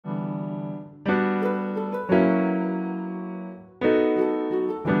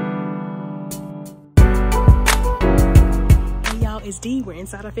it's D. We're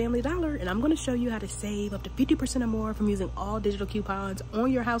inside our Family Dollar, and I'm going to show you how to save up to 50% or more from using all digital coupons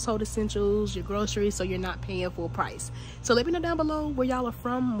on your household essentials, your groceries, so you're not paying full price. So let me know down below where y'all are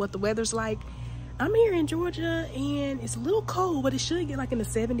from, what the weather's like. I'm here in Georgia, and it's a little cold, but it should get like in the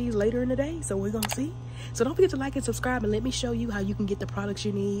 70s later in the day, so we're going to see. So don't forget to like and subscribe, and let me show you how you can get the products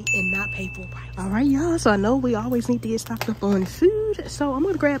you need and not pay full price. All right, y'all, so I know we always need to get stocked up on food, so I'm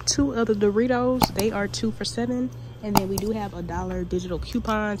going to grab 2 of the Doritos. They are 2 for $7. And then we do have a $1 digital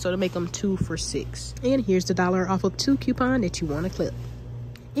coupon, so to make them 2 for $6. And here's the $1 off of 2 coupon that you want to clip.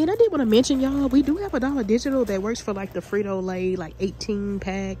 And I did want to mention, y'all, we do have a $1 digital that works for like the Frito-Lay, like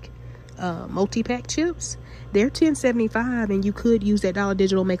 18-pack, multi-pack chips. They're $10.75, and you could use that $1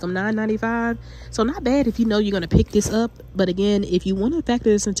 digital, make them $9.95. So not bad if you know you're going to pick this up. But again, if you want to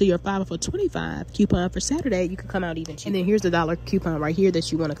factor this into your 5 for $25 coupon for Saturday, you can come out even cheaper. And then here's the $1 coupon right here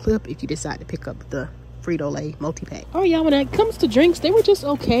that you want to clip if you decide to pick up the Frito-Lay multi-pack. All right, y'all, when it comes to drinks, they were just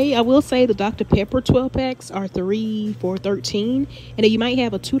okay. I will say the Dr. Pepper 12 packs are 3 for $13, and then you might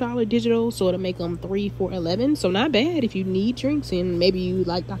have a $2 digital, so it'll make them 3 for $11. So not bad if you need drinks and maybe you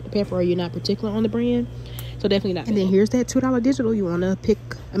like Dr. Pepper or you're not particular on the brand. So definitely not bad. And then here's that $2 digital you want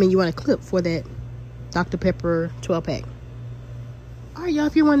to clip for that Dr. Pepper 12 pack. All right, y'all,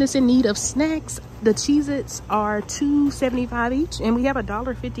 if you're one that's in need of snacks, the Cheez-Its are $2.75 each, and we have a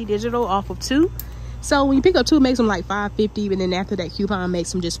 $1.50 digital off of 2. So when you pick up 2, it makes them like $5.50, and then after that coupon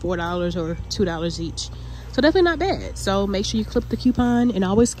makes them just $4 or $2 each. So definitely not bad. So make sure you clip the coupon and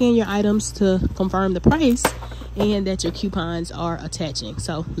always scan your items to confirm the price and that your coupons are attaching.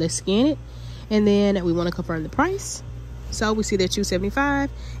 So let's scan it, and then we want to confirm the price. So we see that $2.75, and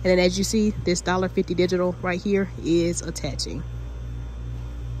then as you see, this $1.50 digital right here is attaching.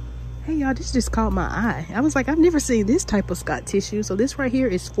 Hey y'all, this just caught my eye. I was like, I've never seen this type of Scott tissue. So this right here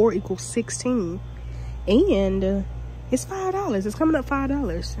is 4 = 16. And it's $5. It's coming up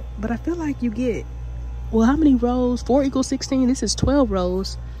 $5, but I feel like you get, well, how many rows? 4 = 16. This is 12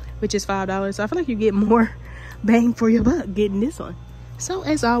 rows, which is $5. So I feel like you get more bang for your buck getting this one. So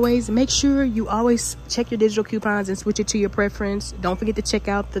as always, make sure you always check your digital coupons and switch it to your preference. Don't forget to check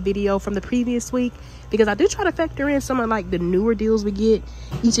out the video from the previous week, because I do try to factor in some of like the newer deals we get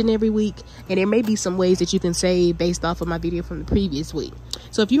each and every week, and there may be some ways that you can save based off of my video from the previous week.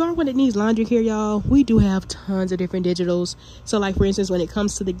 So if you are one that needs laundry care, y'all, we do have tons of different digitals. So like for instance, when it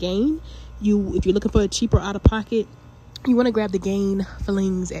comes to the Gain, if you're looking for a cheaper out of pocket, you want to grab the Gain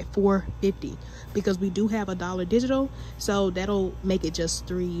Flings at $4.50, because we do have a $1 digital, so that'll make it just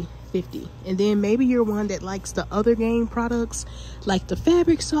 $3.50. And then maybe you're one that likes the other Gain products, like the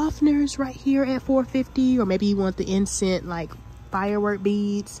fabric softeners right here at $4.50, or maybe you want the Instant like firework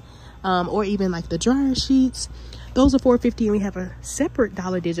beads, or even like the dryer sheets. Those are $4.50, and we have a separate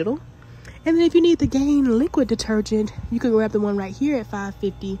 $1 digital. And then if you need the Gain liquid detergent, you can grab the one right here at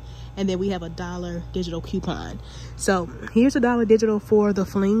 $5.50, and then we have a $1 digital coupon. So here's a $1 digital for the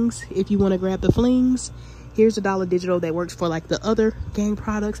Flings if you want to grab the Flings. Here's a $1 digital that works for like the other Gain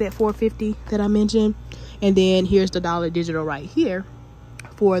products at $4.50 that I mentioned. And then here's the $1 digital right here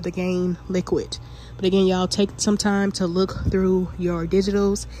for the Gain liquid. But again, y'all, take some time to look through your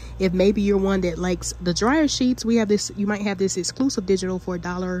digitals. If maybe you're one that likes the dryer sheets, we have this, you might have this exclusive digital for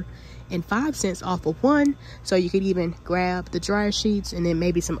 $1.05 off of 1. So you could even grab the dryer sheets and then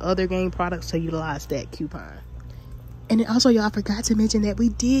maybe some other Gain products to utilize that coupon. And then also, y'all, I forgot to mention that we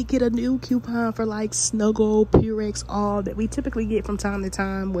did get a new coupon for like Snuggle, Purex, all that we typically get from time to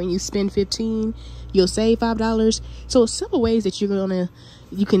time. When you spend $15, you'll save $5. So several ways that you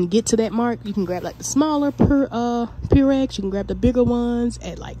can get to that mark. You can grab like the smaller Purex, you can grab the bigger ones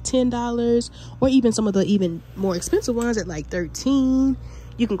at like $10, or even some of the even more expensive ones at like $13.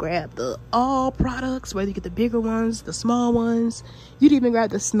 You can grab the all products, whether you get the bigger ones, the small ones. You'd even grab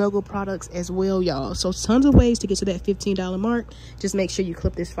the Snuggle products as well, y'all. So tons of ways to get to that $15 mark. Just make sure you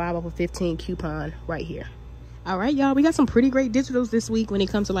clip this 5 = 15 coupon right here. All right, y'all, we got some pretty great digitals this week when it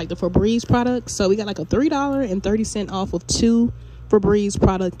comes to like the Febreze products. So we got like a $3.30 off of 2 Febreze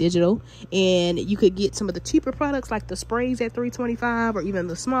product digital, and you could get some of the cheaper products like the sprays at $3.25, or even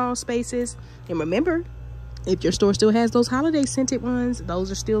the small spaces. And remember, if your store still has those holiday scented ones, those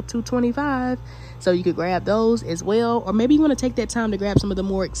are still $2.25, so you could grab those as well. Or maybe you want to take that time to grab some of the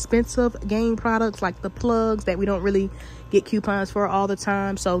more expensive Gain products like the plugs that we don't really get coupons for all the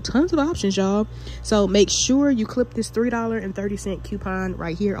time. So tons of options, y'all. So make sure you clip this $3.30 coupon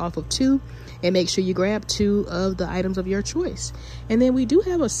right here off of 2, and make sure you grab 2 of the items of your choice. And then we do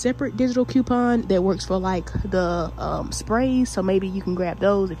have a separate digital coupon that works for like the sprays, so maybe you can grab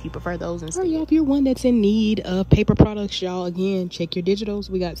those if you prefer those instead. Or y'all, if you're one that's in need of paper products, y'all, again, check your digitals.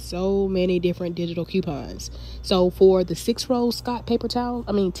 We got so many different digital coupons. So for the 6-roll Scott paper towel,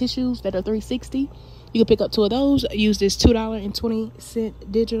 tissues that are $3.60, you can pick up 2 of those. Use this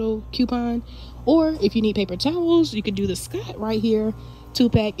 $2.20 digital coupon. Or if you need paper towels, you can do the Scott right here,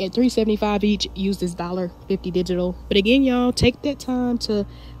 2-pack at $3.75 each. Use this $1.50 digital. But again, y'all, take that time to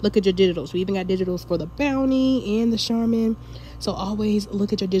look at your digitals. We even got digitals for the Bounty and the Charmin. So always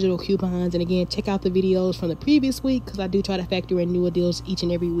look at your digital coupons. And again, check out the videos from the previous week, because I do try to factor in newer deals each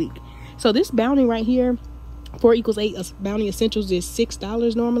and every week. So this Bounty right here, 4 equals 8 Bounty Essentials, is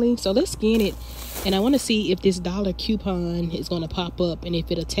 $6 normally. So let's scan it, and I want to see if this $1 coupon is going to pop up and if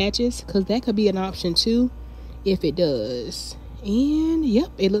it attaches, because that could be an option too if it does. And yep,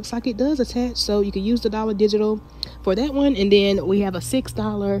 it looks like it does attach, so you can use the $1 digital for that one. And then we have a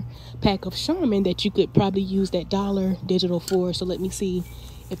 $6 pack of Charmin that you could probably use that $1 digital for. So let me see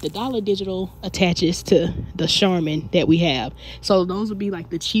if the $1 digital attaches to the Charmin that we have. So those would be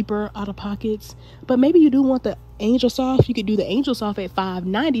like the cheaper out of pockets. But maybe you do want the Angel Soft. You could do the Angel Soft at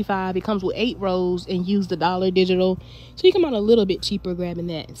 $5.95. It comes with 8 rows, and use the $1 digital, so you come out a little bit cheaper grabbing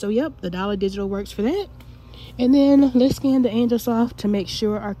that. So yep, the $1 digital works for that. And then let's scan the Angel Soft to make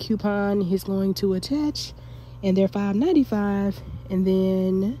sure our coupon is going to attach, and they're $5.95. And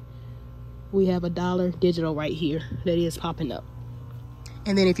then we have a $1 digital right here that is popping up.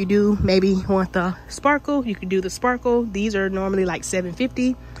 And then if you do maybe want the sparkle, you can do the sparkle. These are normally like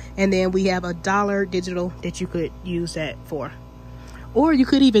 $7.50. And then we have a $1 digital that you could use that for. Or you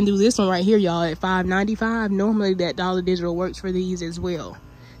could even do this one right here, y'all, at $5.95. Normally that $1 digital works for these as well.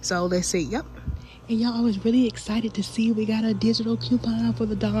 So let's see. Yep. And y'all, I was really excited to see we got a digital coupon for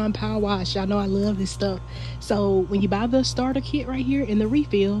the Dawn Power Wash. Y'all know I love this stuff. So when you buy the starter kit right here in the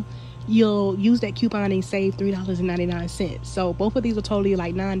refill, you'll use that coupon and save $3.99. So both of these are totally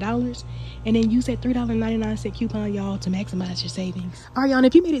like $9. And then use that $3.99 coupon, y'all, to maximize your savings. All right, y'all, and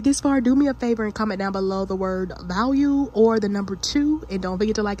if you made it this far, do me a favor and comment down below the word value or the number 2. And don't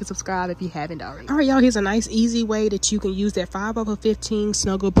forget to like and subscribe if you haven't already. All right, y'all, here's a nice easy way that you can use that 5 off of 15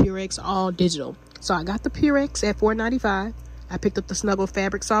 Snuggle Purex all digital. So I got the Purex at $4.95. I picked up the Snuggle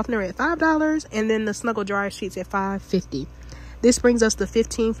fabric softener at $5, and then the Snuggle dryer sheets at $5.50. This brings us to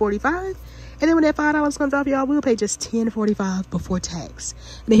 $15.45. And then when that $5 comes off, y'all, we'll pay just $10.45 before tax.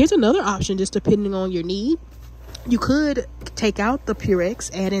 And then here's another option, just depending on your need. You could take out the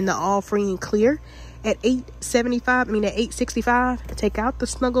Purex, add in the all free and clear at $8.65. Take out the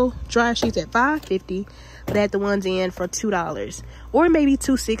Snuggle dryer sheets at $5.50, but add the ones in for $2 or maybe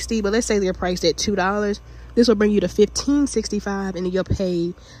 $2.60. But let's say they're priced at $2. This will bring you to $15.65, and then you'll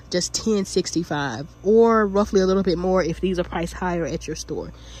pay just $10.65, or roughly a little bit more if these are priced higher at your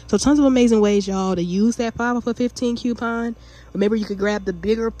store. So tons of amazing ways, y'all, to use that 5 off of 15 coupon. Remember, you could grab the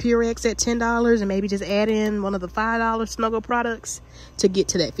bigger Purex at $10 and maybe just add in one of the $5 Snuggle products to get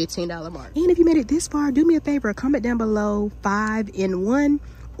to that $15 mark. And if you made it this far, do me a favor, comment down below 5-in-1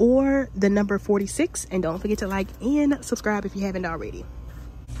 or the number 46, and don't forget to like and subscribe if you haven't already.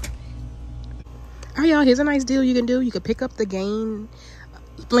 All right, y'all, here's a nice deal you can do. You can pick up the Gain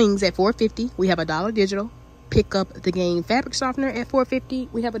flings at $4.50. We have a $1 digital. Pick up the Gain fabric softener at $4.50.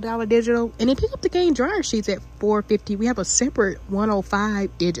 We have a $1 digital. And then pick up the Gain dryer sheets at $4.50. We have a separate $1.05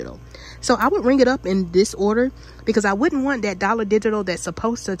 digital. So I would ring it up in this order, because I wouldn't want that $1 digital that's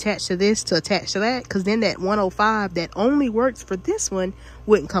supposed to attach to this to attach to that, because then that $1.05 that only works for this one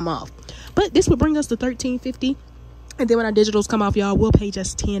wouldn't come off. But this would bring us to $13.50. And then when our digitals come off, y'all, we'll pay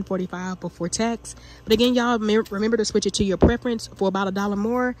just $10.45 before tax. But again, y'all, remember to switch it to your preference for about $1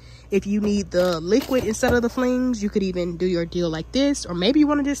 more. If you need the liquid instead of the flings, you could even do your deal like this. Or maybe you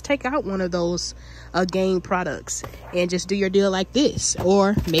want to just take out one of those Gain products and just do your deal like this.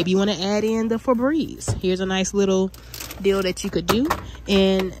 Or maybe you want to add in the Febreze. Here's a nice little deal that you could do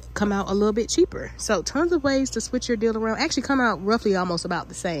and come out a little bit cheaper. So tons of ways to switch your deal around. Actually come out roughly almost about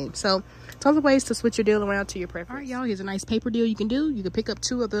the same. So tons of ways to switch your deal around to your preference. All right, y'all, here's a nice paper deal you can do. You can pick up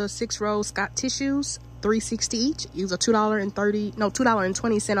 2 of the 6-roll Scott tissues, $3.60 each. Use a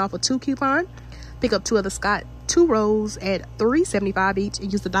 $2.20 off of 2 coupon. Pick up 2 of the Scott 2 rolls at $3.75 each,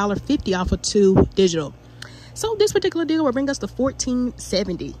 and use the $1.50 off of 2 digital. So this particular deal will bring us to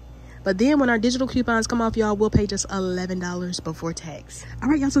 $14.70. But then when our digital coupons come off, y'all, we'll pay just $11 before tax. All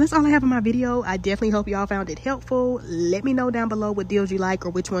right, y'all, so that's all I have in my video. I definitely hope y'all found it helpful. Let me know down below what deals you like or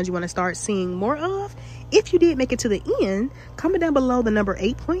which ones you want to start seeing more of. if you did make it to the end, comment down below the number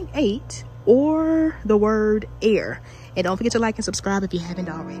 8.8 or the word air. And don't forget to like and subscribe if you haven't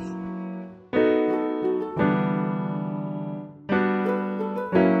already.